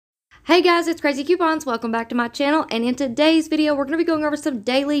Hey guys, it's Crazy Coupons. Welcome back to my channel, and in today's video we're going to be going over some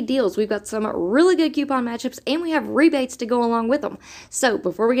daily deals. We've got some really good coupon matchups and we have rebates to go along with them. So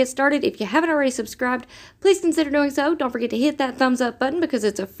before we get started, if you haven't already subscribed, please consider doing so. Don't forget to hit that thumbs up button because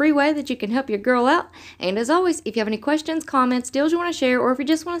it's a free way that you can help your girl out. And as always, if you have any questions, comments, deals you want to share, or if you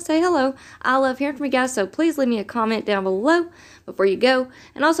just want to say hello, I love hearing from you guys, so please leave me a comment down below before you go.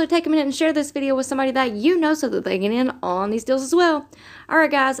 And also take a minute and share this video with somebody that you know so that they can get in on these deals as well.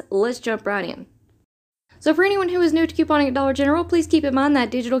 Alright guys, let's jump right in. So for anyone who is new to couponing at Dollar General, please keep in mind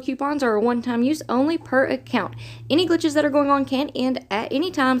that digital coupons are a one-time use only per account. Any glitches that are going on can end at any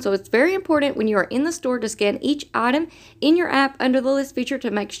time, so it's very important when you are in the store to scan each item in your app under the list feature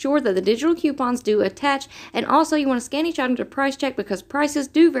to make sure that the digital coupons do attach, and also you want to scan each item to price check because prices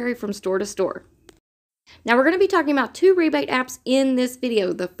do vary from store to store. Now we're going to be talking about two rebate apps in this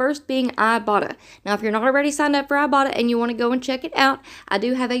video, the first being Ibotta. Now if you're not already signed up for Ibotta and you want to go and check it out, I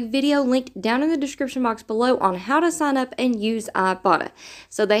do have a video linked down in the description box below on how to sign up and use Ibotta.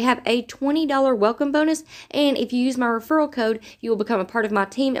 So they have a $20 welcome bonus, and if you use my referral code, you will become a part of my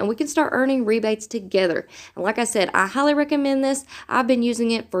team and we can start earning rebates together. And like I said, I highly recommend this. I've been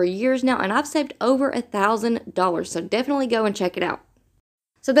using it for years now and I've saved over $1,000, so definitely go and check it out.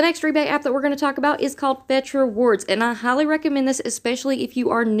 So the next rebate app that we're going to talk about is called Fetch Rewards, and I highly recommend this, especially if you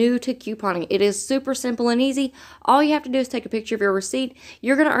are new to couponing. It is super simple and easy. All you have to do is take a picture of your receipt.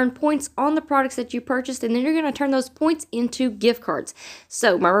 You're going to earn points on the products that you purchased, and then you're going to turn those points into gift cards.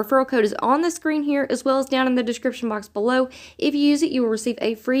 So my referral code is on the screen here as well as down in the description box below. If you use it, you will receive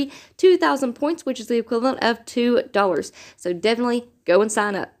a free 2,000 points, which is the equivalent of $2. So definitely go and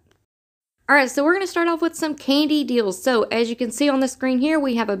sign up. Alright, so we're going to start off with some candy deals. So as you can see on the screen here,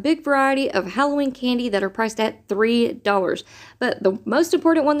 we have a big variety of Halloween candy that are priced at $3. But the most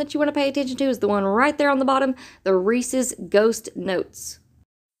important one that you want to pay attention to is the one right there on the bottom, the Reese's Ghost Notes.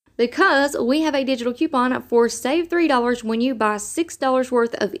 Because we have a digital coupon for Save $3 when you buy $6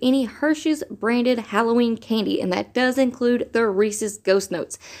 worth of any Hershey's branded Halloween candy, and that does include the Reese's Ghost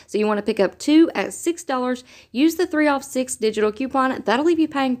Notes. So you want to pick up two at $6, use the 3 off 6 digital coupon. That'll leave you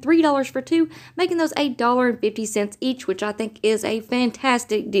paying $3 for two, making those $1.50 each, which I think is a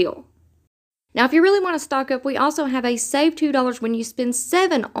fantastic deal. Now, if you really want to stock up, we also have a Save $2 when you spend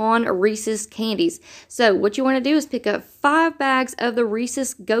 7 on Reese's candies. So what you want to do is pick up 5 bags of the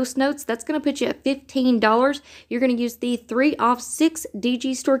Reese's Ghost Notes. That's going to put you at $15. You're going to use the 3 off 6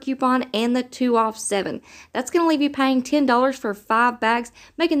 DG store coupon and the 2 off 7. That's going to leave you paying $10 for 5 bags,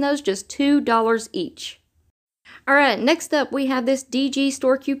 making those just $2 each. Alright, next up we have this DG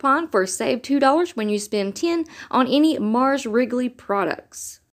store coupon for Save $2 when you spend 10 on any Mars Wrigley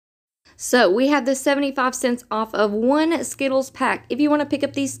products. So we have this 75 cents off of one Skittles pack. If you want to pick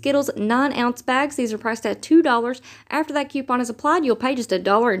up these Skittles 9-ounce bags, these are priced at $2. After that coupon is applied, you'll pay just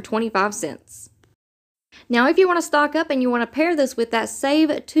 $1.25. Now, if you want to stock up and you want to pair this with that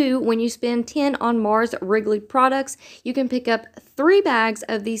Save 2 when you spend 10 on Mars Wrigley products, you can pick up 3 bags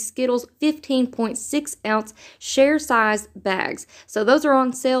of these Skittles 15.6-ounce share-sized bags. So those are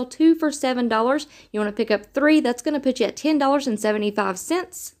on sale 2 for $7. You want to pick up 3, that's going to put you at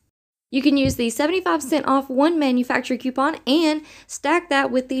 $10.75. You can use the 75 cent off one manufacturer coupon and stack that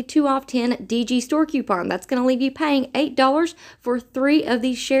with the 2 off 10 DG store coupon. That's going to leave you paying $8 for 3 of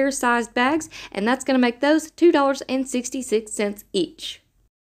these share-sized bags, and that's going to make those $2.66 each.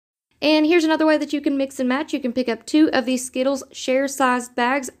 And here's another way that you can mix and match. You can pick up 2 of these Skittles share-sized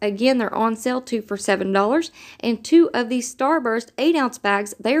bags. Again, they're on sale 2 for $7. And 2 of these Starburst 8-ounce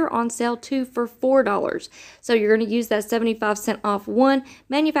bags, they are on sale 2 for $4. So you're going to use that 75 cent off one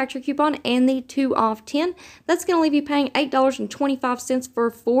manufacturer coupon and the 2 off 10. That's going to leave you paying $8.25 for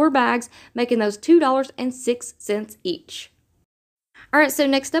 4 bags, making those $2.06 each. Alright, so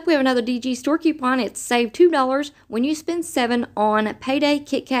next up we have another DG store coupon. It's Save $2 when you spend 7 on Payday,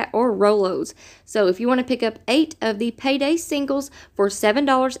 Kit Kat, or Rolos. So if you want to pick up 8 of the Payday singles for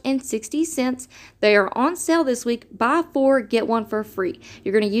 $7.60, they are on sale this week. Buy 4, get 1 for free.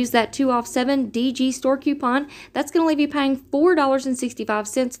 You're going to use that 2 off 7 DG store coupon. That's going to leave you paying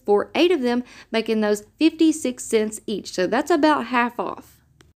 $4.65 for 8 of them, making those 56 cents each. So that's about half off.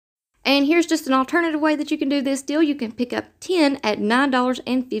 And here's just an alternative way that you can do this deal. You can pick up 10 at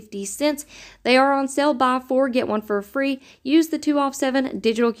 $9.50. They are on sale. Buy 4, get 1 for free. Use the 2 off 7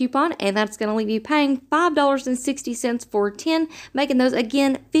 digital coupon, and that's going to leave you paying $5.60 for 10, making those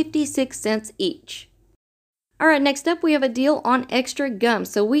again 56 cents each. Alright, next up we have a deal on extra gum.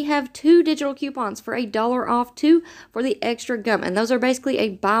 So we have 2 digital coupons for $1 off 2 for the extra gum. And those are basically a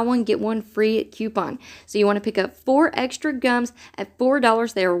buy one, get one free coupon. So you want to pick up 4 extra gums at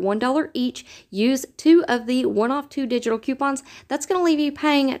 $4. They are $1 each. Use 2 of the 1 off 2 digital coupons. That's going to leave you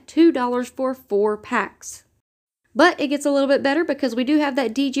paying $2 for 4 packs. But it gets a little bit better because we do have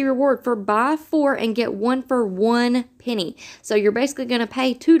that DG reward for buy 4 and get 1 for 1 penny. So you're basically going to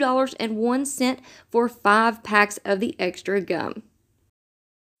pay $2.01 for 5 packs of the extra gum.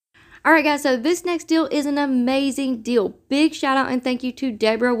 Alright guys, so this next deal is an amazing deal. Big shout out and thank you to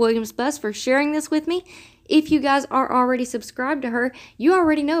Debra Williams-Bus for sharing this with me. If you guys are already subscribed to her, you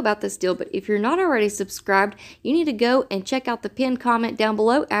already know about this deal, but if you're not already subscribed, you need to go and check out the pinned comment down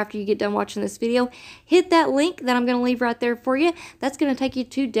below after you get done watching this video. Hit that link that I'm going to leave right there for you. That's going to take you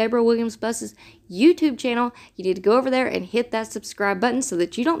to Debra Williams-Bus's YouTube channel. You need to go over there and hit that subscribe button so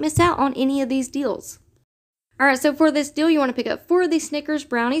that you don't miss out on any of these deals. Alright, so for this deal, you want to pick up 4 of these Snickers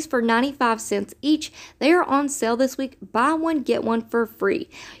brownies for 95 cents each. They are on sale this week. Buy one, get one for free.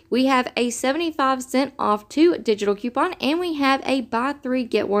 We have a 75-cent off 2 digital coupon, and we have a buy 3,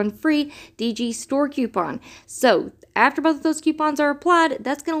 get 1 free DG store coupon. So after both of those coupons are applied,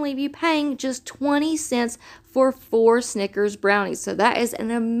 that's going to leave you paying just 20 cents for 4 Snickers brownies. So that is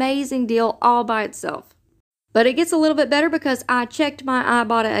an amazing deal all by itself. But it gets a little bit better because I checked my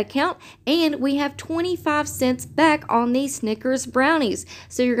Ibotta account and we have 25 cents back on these Snickers brownies.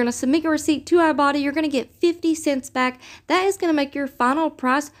 So you're going to submit your receipt to Ibotta, you're going to get 50 cents back. That is going to make your final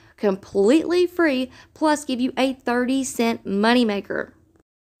price completely free, plus give you a 30-cent moneymaker.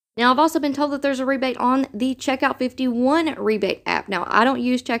 Now, I've also been told that there's a rebate on the Checkout 51 rebate app. Now, I don't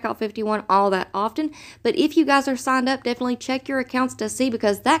use Checkout 51 all that often, but if you guys are signed up, definitely check your accounts to see,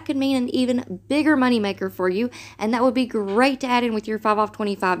 because that could mean an even bigger moneymaker for you, and that would be great to add in with your 5 off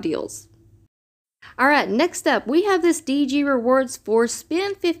 25 deals. Alright, next up, we have this DG rewards for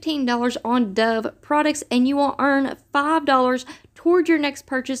spend $15 on Dove products, and you will earn $5 toward your next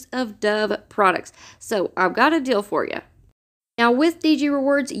purchase of Dove products. So, I've got a deal for you. Now with DG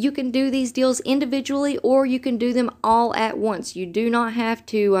Rewards, you can do these deals individually or you can do them all at once. You do not have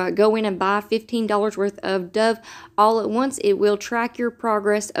to go in and buy $15 worth of Dove all at once. It will track your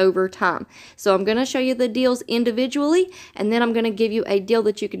progress over time. So I'm going to show you the deals individually, and then I'm going to give you a deal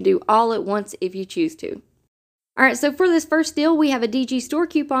that you can do all at once if you choose to. Alright, so for this first deal, we have a DG store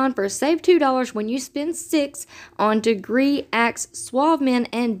coupon for save $2 when you spend $6 on Degree, Axe, Suave Men,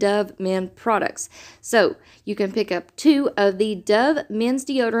 and Dove Men products. So, you can pick up 2 of the Dove Men's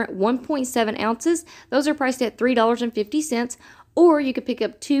Deodorant 1.7 ounces. Those are priced at $3.50. Or you could pick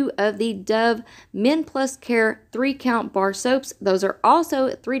up 2 of the Dove Men Plus Care 3-count bar soaps. Those are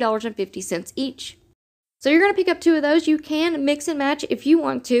also $3.50 each. So you're going to pick up 2 of those. You can mix and match if you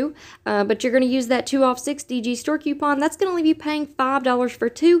want to, but you're going to use that 2 off 6 DG store coupon. That's going to leave you paying $5 for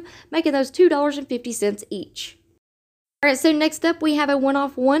 2, making those $2.50 each. Alright, so next up we have a 1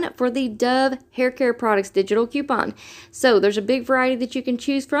 off 1 for the Dove Hair Care Products digital coupon. So there's a big variety that you can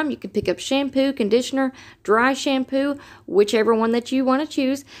choose from. You can pick up shampoo, conditioner, dry shampoo, whichever one that you want to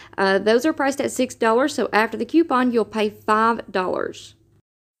choose. Those are priced at $6, so after the coupon you'll pay $5.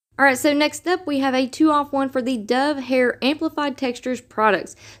 Alright, so next up we have a 2 off 1 for the Dove Hair Amplified Textures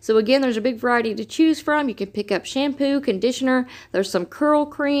products. So again, there's a big variety to choose from. You can pick up shampoo, conditioner, there's some curl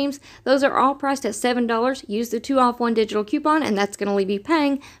creams. Those are all priced at $7. Use the 2 off 1 digital coupon and that's going to leave you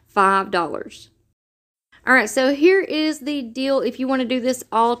paying $5. Alright, so here is the deal if you want to do this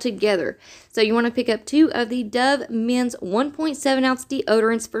all together. So you want to pick up 2 of the Dove Men's 1.7 ounce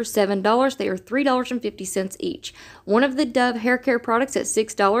deodorants for $7. They are $3.50 each. 1 of the Dove Hair Care products at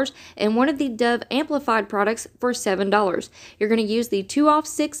 $6, and 1 of the Dove Amplified products for $7. You're going to use the 2 off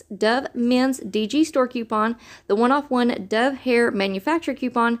 6 Dove Men's DG store coupon, the 1 off 1 Dove Hair manufacturer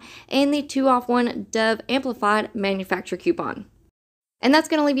coupon, and the 2 off 1 Dove Amplified manufacturer coupon. And that's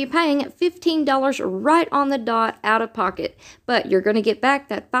going to leave you paying $15 right on the dot out of pocket. But you're going to get back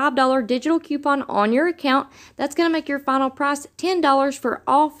that $5 digital coupon on your account. That's going to make your final price $10 for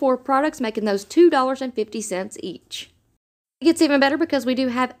all 4 products, making those $2.50 each. It gets even better because we do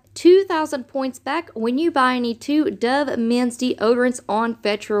have 2,000 points back when you buy any 2 Dove Men's Deodorants on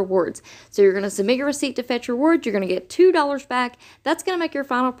Fetch Rewards. So you're going to submit your receipt to Fetch Rewards. You're going to get $2 back. That's going to make your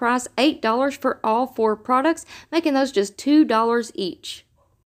final price $8 for all 4 products, making those just $2 each.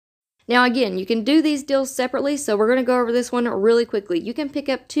 Now again, you can do these deals separately, so we're going to go over this one really quickly. You can pick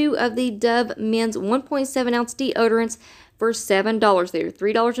up 2 of the Dove Men's 1.7 ounce deodorants for $7. They are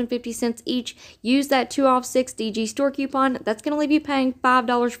 $3.50 each. Use that 2 off 6 DG store coupon. That's going to leave you paying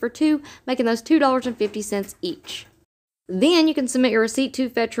 $5 for 2, making those $2.50 each. Then you can submit your receipt to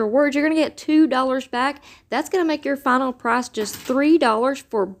Fetch Rewards. You're going to get $2 back. That's going to make your final price just $3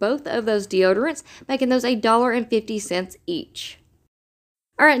 for both of those deodorants, making those $1.50 each.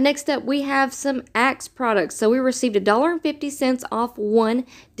 All right, next up we have some Axe products. So we received $1.50 off one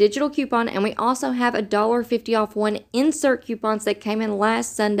digital coupon, and we also have $1.50 off one insert coupons that came in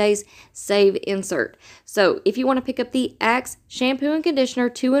last Sunday's save insert. So if you want to pick up the Axe shampoo and conditioner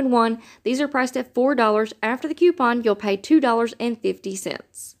 2-in-1, these are priced at $4. After the coupon, you'll pay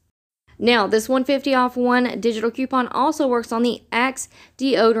 $2.50. Now, this $1.50 off one digital coupon also works on the Axe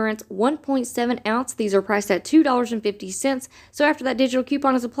deodorants 1.7 ounce. These are priced at $2.50. So after that digital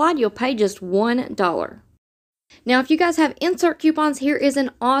coupon is applied, you'll pay just $1. Now, if you guys have insert coupons, here is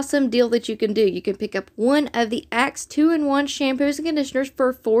an awesome deal that you can do. You can pick up one of the Axe 2-in-1 shampoos and conditioners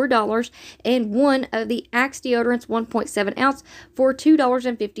for $4 and one of the Axe deodorants 1.7 ounce for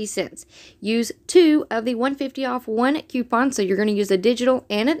 $2.50. Use two of the $1.50 off one coupon, so you're going to use a digital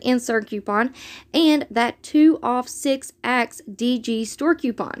and an insert coupon, and that 2 off 6 Axe DG store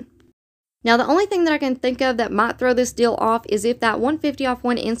coupon. Now, the only thing that I can think of that might throw this deal off is if that $1.50 off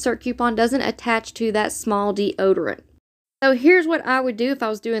one insert coupon doesn't attach to that small deodorant. So here's what I would do if I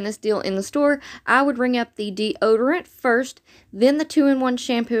was doing this deal in the store. I would ring up the deodorant first, then the 2-in-1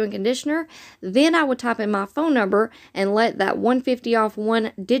 shampoo and conditioner. Then I would type in my phone number and let that $1.50 off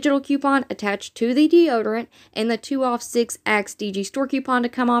one digital coupon attach to the deodorant and the 2 off 6 Axe DG store coupon to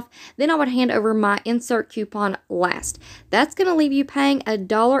come off. Then I would hand over my insert coupon last. That's going to leave you paying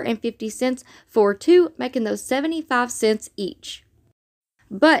 $1.50 for two, making those 75 cents each.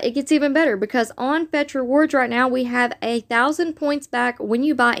 But it gets even better because on Fetch Rewards right now, we have 1,000 points back when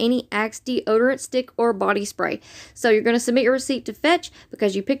you buy any Axe deodorant stick or body spray. So you're going to submit your receipt to Fetch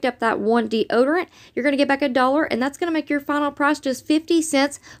because you picked up that one deodorant. You're going to get back $1, and that's going to make your final price just 50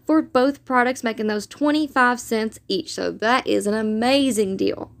 cents for both products, making those 25 cents each. So that is an amazing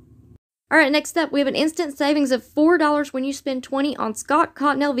deal. All right, next up, we have an instant savings of $4 when you spend $20 on Scott,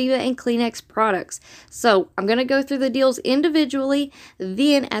 Cottonelle, Viva, and Kleenex products. So I'm going to go through the deals individually.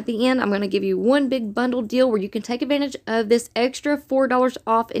 Then at the end, I'm going to give you one big bundle deal where you can take advantage of this extra $4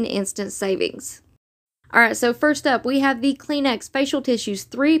 off in instant savings. All right, so first up, we have the Kleenex facial tissues,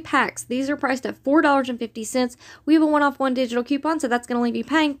 3 packs. These are priced at $4.50. We have a 1 off 1 digital coupon, so that's going to leave you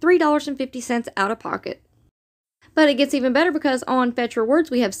paying $3.50 out of pocket. But it gets even better because on Fetch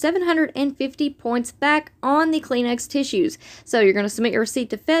Rewards, we have 750 points back on the Kleenex tissues. So you're going to submit your receipt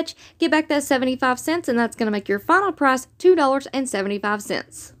to Fetch, get back that 75 cents, and that's going to make your final price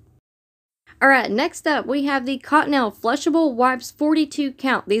 $2.75. All right, next up, we have the Cottonelle Flushable Wipes 42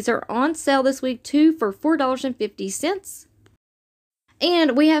 count. These are on sale this week too for $4.50.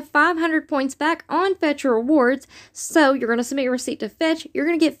 And we have 500 points back on Fetch Rewards. So you're going to submit your receipt to Fetch. You're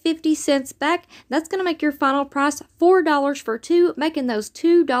going to get 50 cents back. That's going to make your final price $4 for two, making those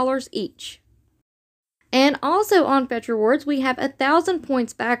 $2 each. And also on Fetch Rewards, we have 1,000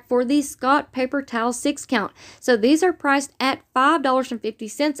 points back for the Scott Paper Towel 6 count. So these are priced at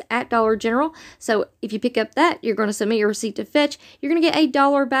 $5.50 at Dollar General. So if you pick up that, you're going to submit your receipt to Fetch. You're going to get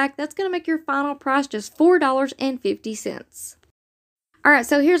 $1 back. That's going to make your final price just $4.50. All right,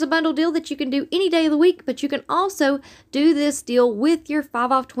 so here's a bundle deal that you can do any day of the week, but you can also do this deal with your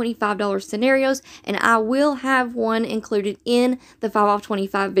 5 off $25 scenarios, and I will have one included in the 5 off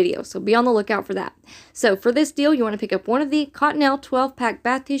 25 video, so be on the lookout for that. So for this deal, you want to pick up one of the Cottonelle 12-pack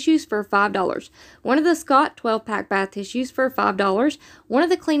bath tissues for $5, one of the Scott 12-pack bath tissues for $5, one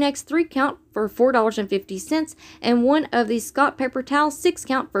of the Kleenex 3 count for $4.50, and one of the Scott Paper Towel 6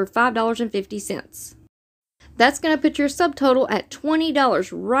 count for $5.50. That's going to put your subtotal at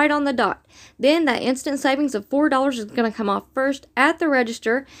 $20 right on the dot. Then that instant savings of $4 is going to come off first at the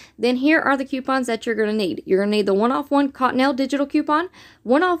register. Then here are the coupons that you're going to need. You're going to need the 1 off 1 Cottonelle digital coupon,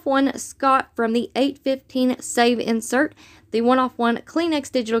 1 off 1 Scott from the 8/15 save insert, the 1 off 1 Kleenex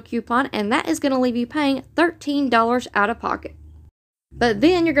digital coupon, and that is going to leave you paying $13 out of pocket. But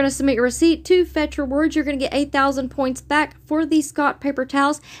then you're going to submit your receipt to Fetch Rewards. You're going to get 8,000 points back for the Scott paper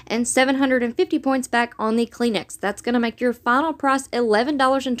towels and 750 points back on the Kleenex. That's going to make your final price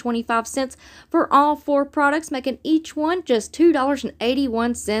 $11.25 for all 4 products, making each one just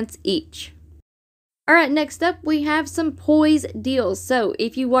 $2.81 each. All right, next up, we have some Poise deals. So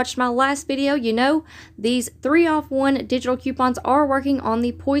if you watched my last video, you know these 3 off 1 digital coupons are working on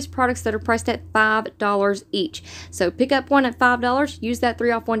the Poise products that are priced at $5 each. So pick up one at $5, use that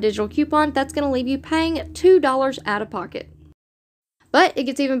 3 off 1 digital coupon. That's going to leave you paying $2 out of pocket. But it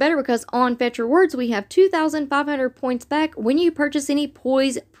gets even better because on Fetch Rewards, we have 2,500 points back when you purchase any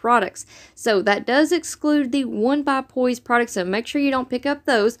Poise products. So that does exclude the One by Poise products, so make sure you don't pick up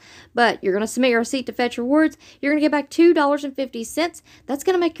those. But you're going to submit your receipt to Fetch Rewards. You're going to get back $2.50. That's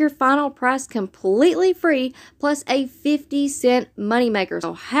going to make your final price completely free, plus a 50-cent moneymaker.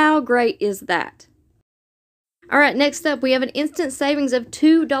 So how great is that? Alright, next up we have an instant savings of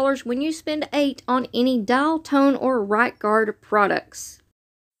 $2 when you spend $8 on any dial, tone, or right guard products.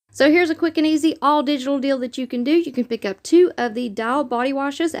 So here's a quick and easy all digital deal that you can do. You can pick up 2 of the Dial body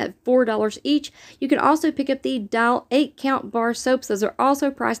washes at $4 each. You can also pick up the Dial 8-count bar soaps. Those are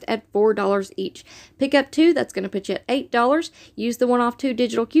also priced at $4 each. Pick up 2, that's going to put you at $8. Use the 1-off 2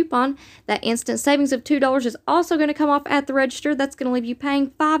 digital coupon. That instant savings of $2 is also going to come off at the register. That's going to leave you paying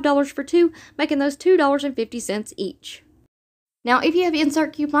 $5 for 2, making those $2.50 each. Now, if you have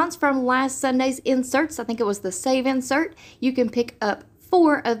insert coupons from last Sunday's inserts, I think it was the Save insert, you can pick up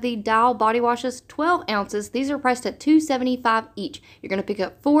 4 of the Dial body washes, 12 ounces. These are priced at $2.75 each. You're going to pick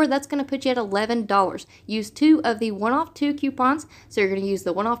up 4. That's going to put you at $11. Use 2 of the 1-off 2 coupons. So you're going to use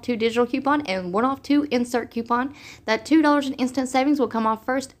the 1-off 2 digital coupon and 1-off 2 insert coupon. That $2 in instant savings will come off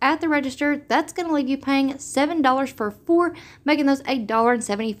first at the register. That's going to leave you paying $7 for 4, making those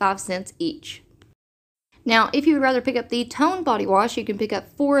 $8.75 each. Now, if you would rather pick up the Tone body wash, you can pick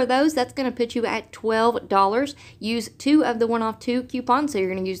up 4 of those. That's going to put you at $12. Use 2 of the 1-off 2 coupons. So you're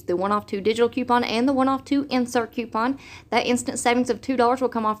going to use the 1-off 2 digital coupon and the 1-off 2 insert coupon. That instant savings of $2 will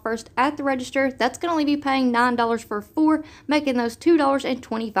come off first at the register. That's going to leave you paying $9 for 4, making those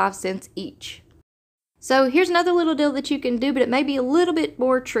 $2.25 each. So here's another little deal that you can do, but it may be a little bit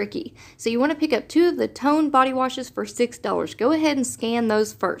more tricky. So you want to pick up 2 of the Tone body washes for $6. Go ahead and scan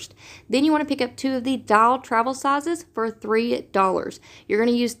those first. Then you want to pick up 2 of the Dial travel sizes for $3. You're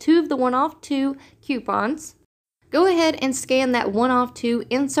going to use 2 of the 1-off 2 coupons. Go ahead and scan that 1-off 2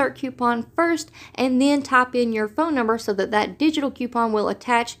 insert coupon first and then type in your phone number so that that digital coupon will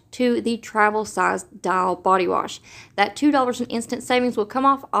attach to the travel size Dial body wash. That $2 in instant savings will come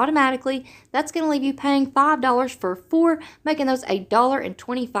off automatically. That's going to leave you paying $5 for 4, making those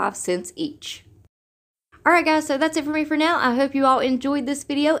 $1.25 each. Alright guys, so that's it for me for now. I hope you all enjoyed this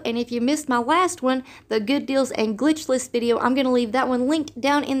video, and if you missed my last one, the Good Deals and Glitch List video, I'm going to leave that one linked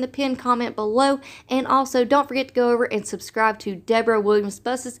down in the pinned comment below. And also, don't forget to go over and subscribe to Debra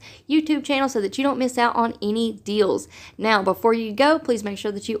Williams-Buss's YouTube channel so that you don't miss out on any deals. Now, before you go, please make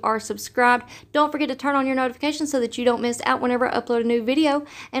sure that you are subscribed. Don't forget to turn on your notifications so that you don't miss out whenever I upload a new video.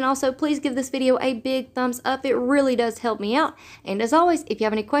 And also, please give this video a big thumbs up. It really does help me out. And as always, if you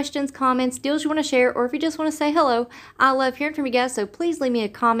have any questions, comments, deals you want to share, or if you just want to say hello, I love hearing from you guys, so please leave me a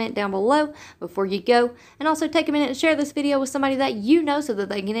comment down below before you go. And also take a minute and share this video with somebody that you know so that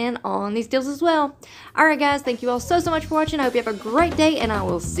they get in on these deals as well. Alright guys, thank you all so much for watching. I hope you have a great day, and I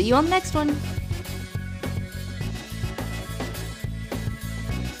will see you on the next one.